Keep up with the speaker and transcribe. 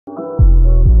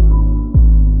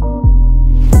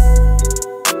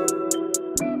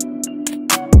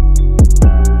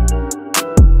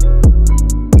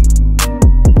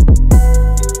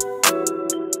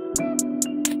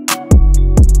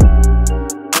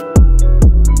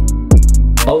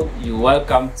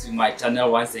Welcome to my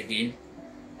channel once again,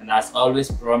 and as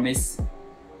always promised,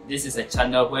 this is a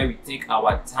channel where we take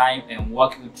our time and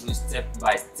walk you through step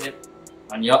by step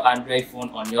on your Android phone,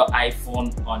 on your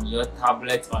iPhone, on your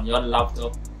tablet, on your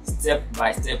laptop. Step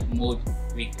by step mode,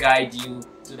 we guide you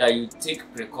so that you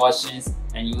take precautions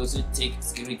and you also take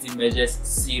security measures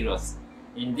serious.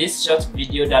 In this short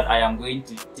video that I am going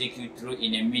to take you through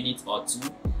in a minute or two,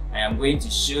 I am going to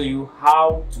show you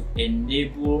how to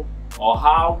enable or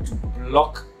how to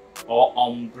block or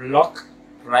unblock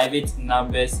private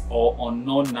numbers or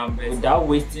unknown numbers. Without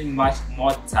wasting much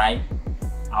more time,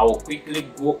 I will quickly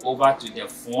go over to the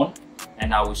phone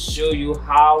and I will show you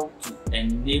how to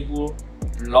enable,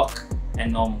 block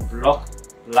and unblock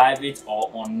private or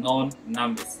unknown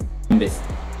numbers.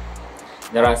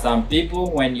 There are some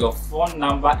people, when your phone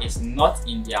number is not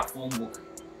in their phone book,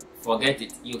 forget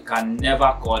it, you can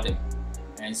never call them.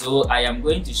 And so I am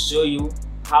going to show you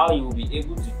how you will be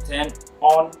able to turn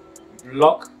on,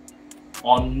 block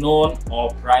unknown or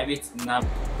private number.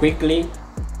 Quickly,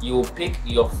 you will pick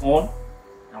your phone,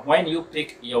 and when you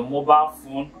pick your mobile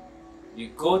phone,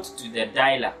 you go to the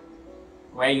dialer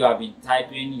where you have been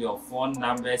typing your phone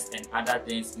numbers and other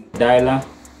things in the dialer.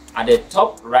 At the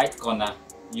top right corner,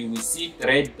 you will see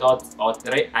three dots or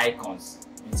three icons,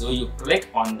 and so you click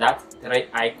on that three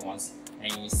icons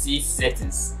and you see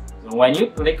settings. So when you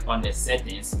click on the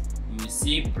settings, you will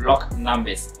see block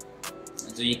numbers.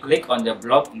 So you click on the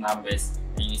block numbers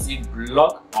and you see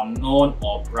block unknown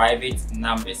or private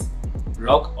numbers.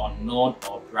 Block unknown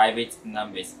or private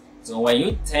numbers. So when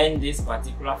you turn this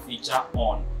particular feature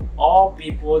on, all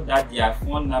people that their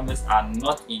phone numbers are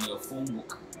not in your phone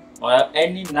book, or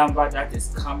any number that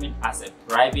is coming as a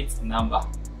private number,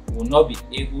 will not be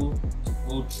able to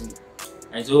go through.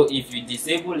 And so if you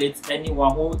disable it,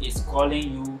 anyone who is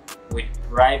calling you with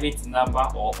private number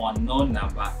or unknown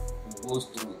number will go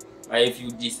through. But if you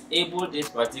disable this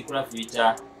particular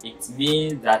feature, it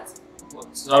means that,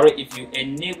 if you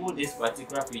enable this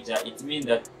particular feature, it means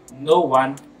that no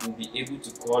one will be able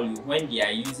to call you when they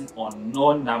are using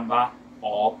unknown number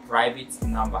or private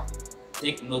number.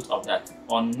 Take note of that,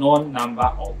 unknown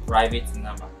number or private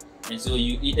number. And so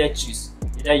you either choose,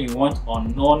 either you want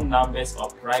unknown numbers or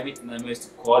private numbers to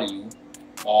call you,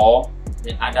 or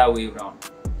the other way around.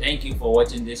 Thank you for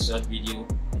watching this short video.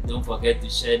 Don't forget to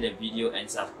share the video and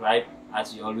subscribe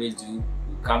as you always do.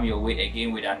 We'll come your way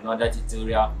again with another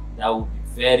tutorial that will be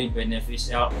very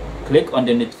beneficial. Click on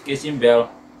the notification bell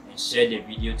and share the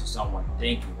video to someone.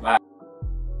 Thank you. Bye.